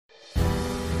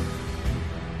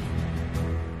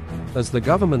as the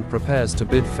government prepares to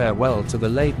bid farewell to the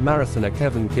late marathoner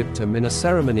Kevin Kiptum in a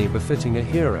ceremony befitting a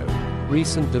hero.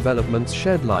 Recent developments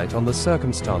shed light on the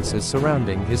circumstances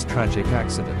surrounding his tragic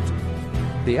accident.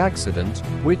 The accident,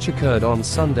 which occurred on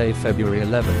Sunday, February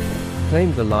 11th,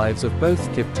 claimed the lives of both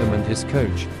Kiptum and his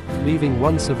coach, leaving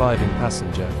one surviving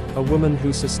passenger, a woman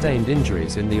who sustained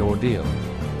injuries in the ordeal.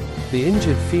 The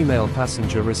injured female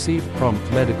passenger received prompt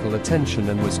medical attention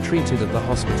and was treated at the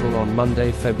hospital on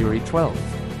Monday, February 12th,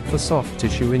 for soft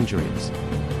tissue injuries.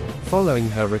 Following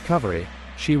her recovery,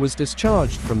 she was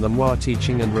discharged from the Moi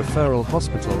Teaching and Referral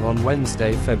Hospital on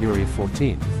Wednesday, February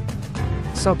 14th.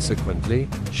 Subsequently,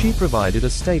 she provided a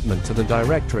statement to the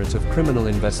Directorate of Criminal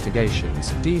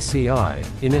Investigations (DCI)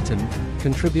 in Italy,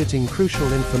 contributing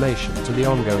crucial information to the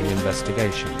ongoing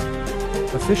investigation.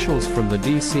 Officials from the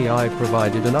DCI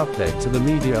provided an update to the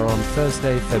media on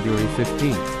Thursday, February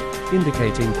 15th,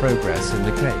 indicating progress in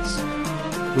the case.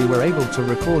 "We were able to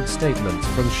record statements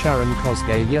from Sharon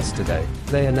Kosgei yesterday,"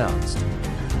 they announced.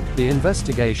 "The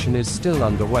investigation is still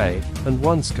underway, and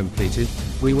once completed,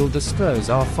 we will disclose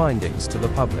our findings to the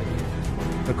public."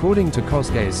 According to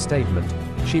Kosgei's statement,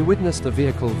 she witnessed the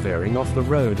vehicle veering off the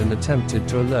road and attempted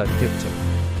to alert Kiptum.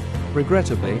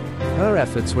 Regrettably, her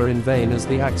efforts were in vain as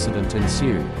the accident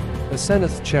ensued.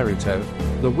 Aseneth Cheruto,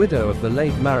 the widow of the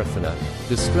late marathoner,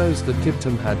 disclosed that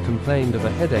Kiptum had complained of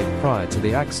a headache prior to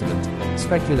the accident,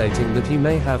 speculating that he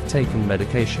may have taken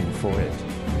medication for it.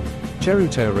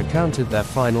 Cheruto recounted their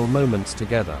final moments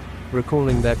together,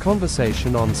 recalling their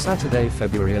conversation on Saturday,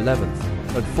 February 11th,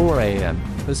 at 4 a.m.,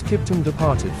 as Kiptum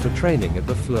departed for training at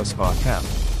the Flussbar camp.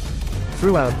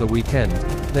 Throughout the weekend,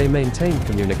 they maintained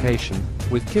communication,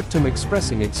 with Kiptum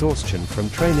expressing exhaustion from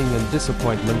training and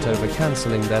disappointment over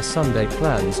cancelling their Sunday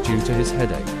plans due to his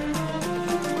headache.